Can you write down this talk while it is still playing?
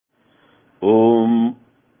Om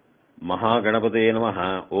Mahaganapataye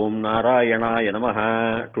Namaha. Om Narayanaaya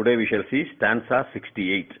Namaha. Today we shall see stanza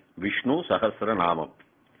 68. Vishnu Sahasranama.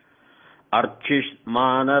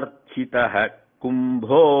 Arciṣmānarcitaḥ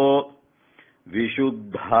kuṁbhō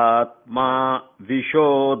Viśuddhātmā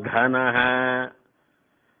Viśōdhanaḥ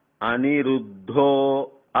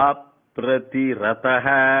Aniruddhōpratirathaḥ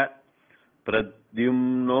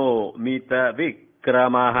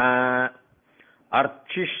pradyumnōmitavikramaḥ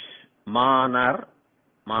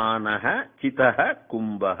Arciṣmānarcitaḥ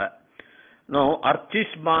kuṁbhāḥ. Now,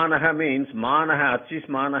 Arciṣmānah means,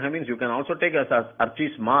 Arciṣmānah means, you can also take as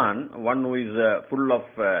Arciṣmān, one who is full of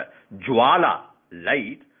jwala,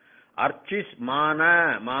 light.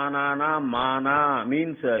 Arciṣmāna, mana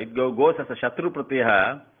means, it goes as a Shatru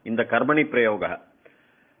Pratyaya in the Karmani Prayoga.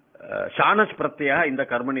 Shanach Pratyaya in the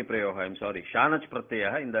Karmani Prayoga, I'm sorry. Shanach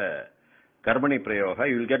Pratyaya in the Karmani Prayoga,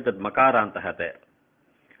 you will get that Makarantaha there.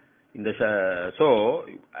 So,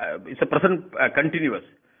 it's a present continuous.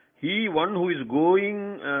 He, one who is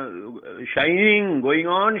going on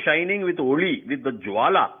shining with Oli, with the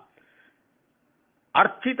Jwala.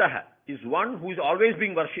 Arcitaḥ is one who is always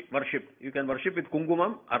being worshipped. You can worship with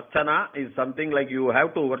Kumkumam. Archana is something like you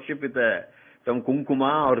have to worship with some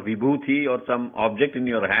Kumkuma or Vibhuti or some object in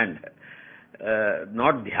your hand.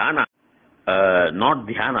 Not dhyana.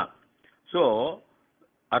 So,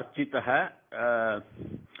 Arcitaḥ.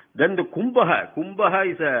 Then the Kumbhaḥ. Kumbhaḥ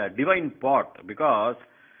is a divine pot because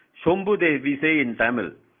Shambhu, we say in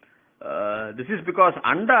Tamil. This is because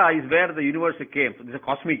Anda is where the universe came. So this is a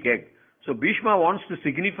cosmic egg. So Bhishma wants to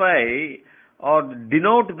signify or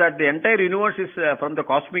denote that the entire universe is from the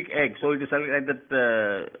cosmic egg. So it is like that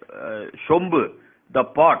Shambhu, the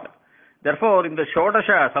pot. Therefore, in the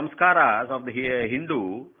Shodasha Samskaras of the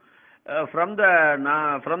Hindu, from the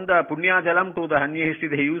Punya Jalam to the Hanya history,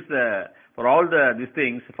 they use for all these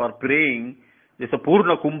things, for praying, there's a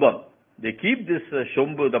Purna Kumbham. They keep this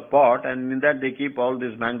Shambhu, the pot, and in that they keep all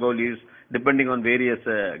these mango leaves, depending on various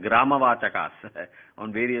Gramavachakas,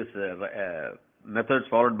 on various methods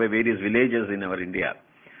followed by various villages in our India.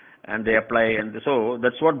 And they apply, and so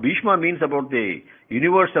that's what Bhishma means about the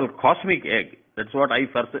universal cosmic egg. That's what I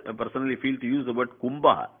personally feel to use the word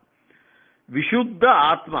Kumbhaḥ.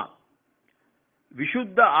 Viśuddhātmā.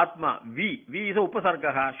 Viśuddhātmā. V is a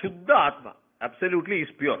upasargaha. Shuddha Atma. Absolutely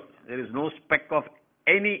is pure. There is no speck of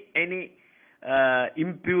any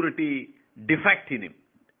impurity, defect in him.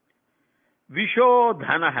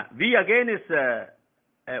 Viśuddhānaḥ. V again is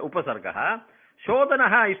upasargaha.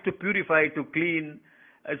 Shodhanaḥ is to purify, to clean.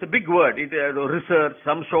 It's a big word. It research,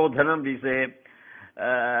 samshodhanam we say,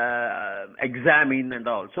 examine and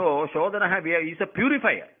all. So Shodhanaḥ is a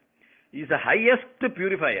purifier. He is the highest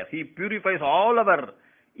purifier. He purifies all our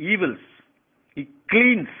evils. He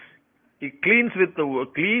cleans. He cleans with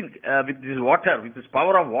this water, with this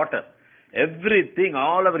power of water. Everything,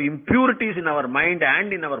 all our impurities in our mind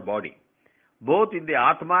and in our body. Both in the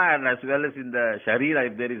Atma and as well as in the Sharira,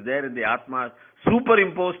 if there is there in the Atma,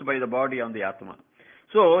 superimposed by the body on the Atma.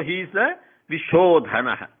 So, he is the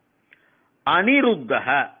Viśuddhātmā.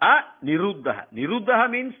 Aniruddhāḥ. Niruddhaḥ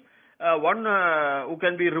means one who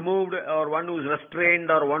can be removed, or one who is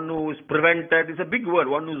restrained, or one who is prevented. It's a big word.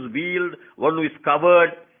 One who is veiled, one who is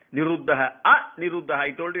covered. Niruddhaḥ. Niruddhaḥ.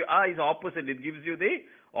 I told you, is opposite. It gives you the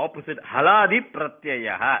opposite.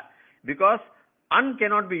 Haladi-pratyaya. Because an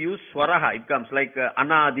cannot be used swaraha. It comes like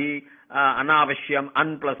anadi, anavashyam,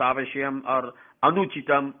 an plus avashyam, or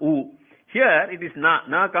anuchitam, u. Here it is na.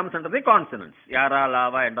 Na comes under the consonants. Yara,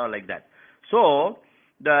 lava, and all like that. So,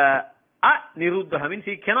 the Aniruddhaḥ means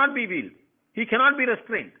he cannot be veiled. He cannot be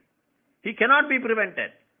restrained. He cannot be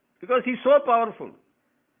prevented. Because he is so powerful.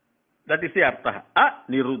 That is the artha.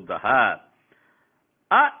 Aniruddhaḥ.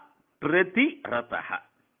 Aprati-rathaḥ.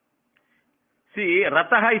 See,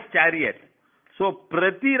 rathaḥ is chariot. So,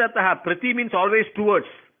 Pratiratha. Prati means always towards.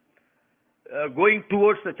 Going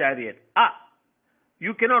towards the chariot.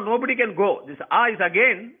 You cannot, nobody can go. This is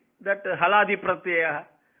again that haladi pratyaya.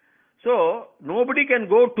 So, nobody can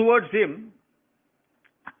go towards him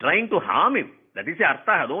trying to harm him. That is the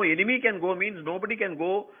artha. No enemy can go means nobody can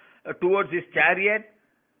go towards his chariot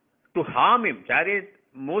to harm him. Chariot,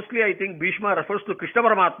 mostly I think Bhishma refers to Krishna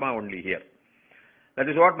Paramatma only here. That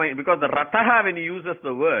is what because the rataha, when he uses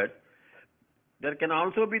the word, there can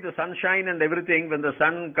also be the sunshine and everything. When the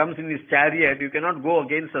sun comes in his chariot, you cannot go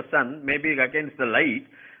against the sun, maybe against the light.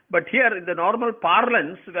 But here, in the normal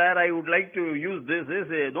parlance, where I would like to use this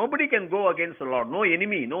is, nobody can go against the Lord. No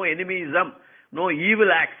enemy, no enemism, no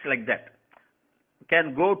evil acts like that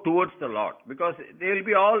can go towards the Lord. Because they will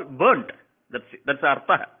be all burnt. That's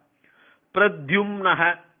artha.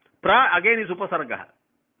 Pradyumnah. Pra again is upasarga.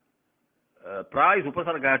 pra is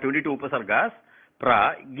upasarga, 22 upasargas.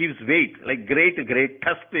 Pra gives weight, like great,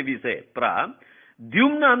 greatest we say, pra.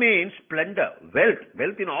 Dyumna means splendor,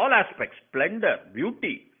 wealth in all aspects, splendor,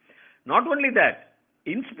 beauty. Not only that,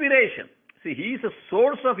 inspiration. See, he is a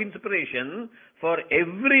source of inspiration for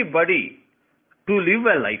everybody to live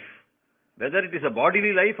a life, whether it is a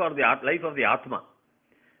bodily life or the life of the Atma.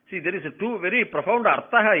 See, there is a two very profound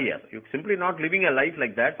artha here. You're simply not living a life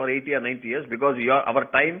like that for 80 or 90 years because our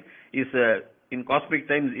time is, in cosmic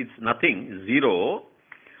times, it's nothing, zero.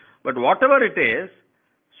 But whatever it is,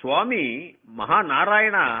 Swami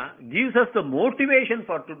Mahanarayana gives us the motivation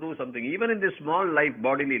to do something, even in this small life,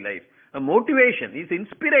 bodily life. A motivation is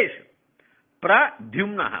inspiration.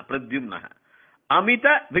 Pradyumnāḥ.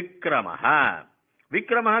 Amitavikramaḥ.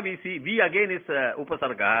 Vikramaḥ we see, V again is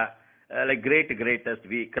upasarga, like greatest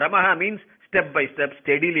V. Kramaḥ means step by step,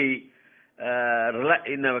 steadily,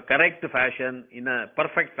 in a correct fashion, in a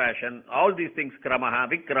perfect fashion. All these things, kramaḥ,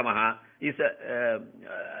 vikramaḥ, is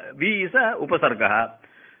V is a upasarga.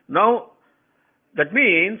 Now, that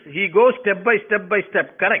means he goes step by step,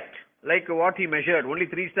 correct. Like what he measured, only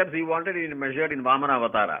 3 steps he wanted, he measured in Vamana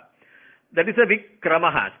Avatara. That is a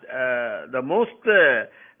vikramaḥ. The most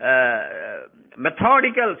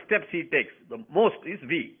methodical steps he takes, the most is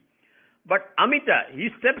V. But Amita,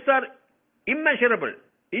 his steps are immeasurable,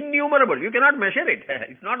 innumerable. You cannot measure it.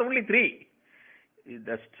 It's not only 3.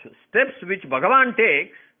 The steps which Bhagavan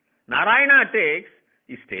takes, Narayana takes,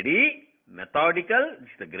 is steady, methodical,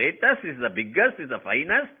 it's the greatest, it's the biggest, it's the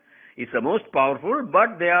finest, it's the most powerful,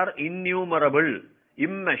 but they are innumerable,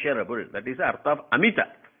 immeasurable. That is the artha of Amita.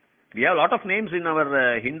 We have a lot of names in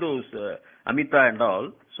our Hindus, Amita and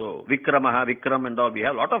all. So, Vikramaḥ, Vikram and all, we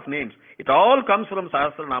have a lot of names. It all comes from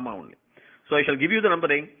Sahasranama only. So, I shall give you the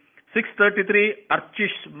numbering. 633,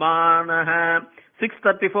 Arciṣmān,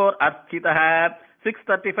 634, Arcitāḥ,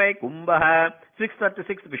 635, Kumbhaḥ,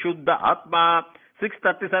 636, Viśuddhātmā,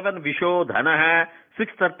 637, Viśōdhanaḥ,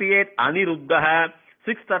 638, Aniruddhāḥ,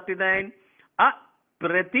 639,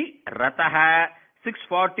 Aprati-rathaḥ,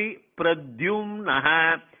 640,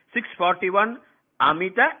 pradyumnāḥ, 641,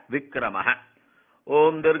 amitavikramaḥ.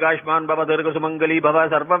 Om Dirghāyuśmān bhava dirghasumangali bhava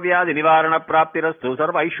sarvavyādhi nivarana praptirastu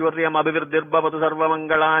sarva aishwaryam abhivrdirbhavatu sarva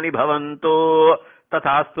mangalani bhavantu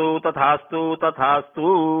tathastu tathastu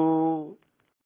tathastu.